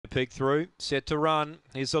peek through. Set to run.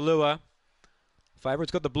 Here's the lure.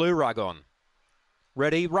 Favourite's got the blue rug on.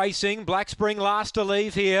 Ready, racing. Black Spring last to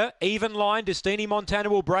leave here. Even line. Destini Montana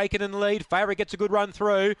will break it in the lead. Favourite gets a good run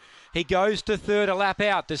through. He goes to third, a lap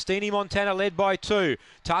out. Destini Montana led by 2.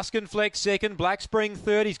 Tuscan Flex second. Black Spring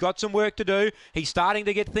third. He's got some work to do. He's starting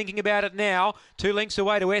to get thinking about it now. 2 lengths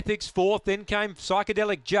away to Ethics fourth. Then came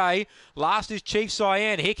Psychedelic J. Last is Chief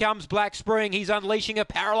Cyan. Here comes Black Spring. He's unleashing a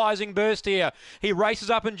paralysing burst here. He races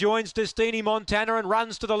up and joins Destini Montana and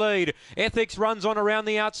runs to the lead. Ethics runs on around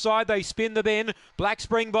the outside. They spin the bend. Black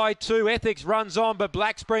Spring by 2. Ethics runs on, but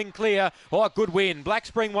Black Spring clear. Oh, good win. Black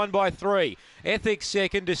Spring won by 3. Ethics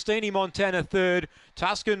second. Destini Montana third.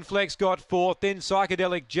 Tuscan Flex got fourth. Then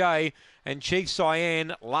Psychedelic J and Chief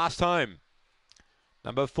Cyan last home.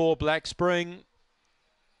 Number 4, Black Spring.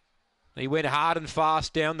 He went hard and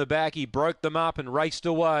fast down the back. He broke them up and raced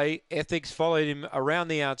away. Ethics followed him around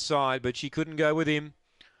the outside, but she couldn't go with him.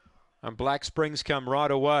 And Black Spring's come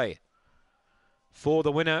right away. For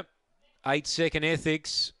the winner, 8 second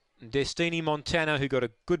Ethics. Destini Montana, who got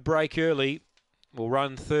a good break early, will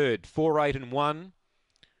run third. 4, 8 and 1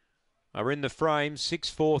 are in the frame. 6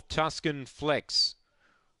 4th Tuscan Flex.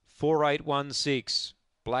 4, 8, 1, 6.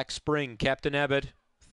 Black Spring, Captain Abbott.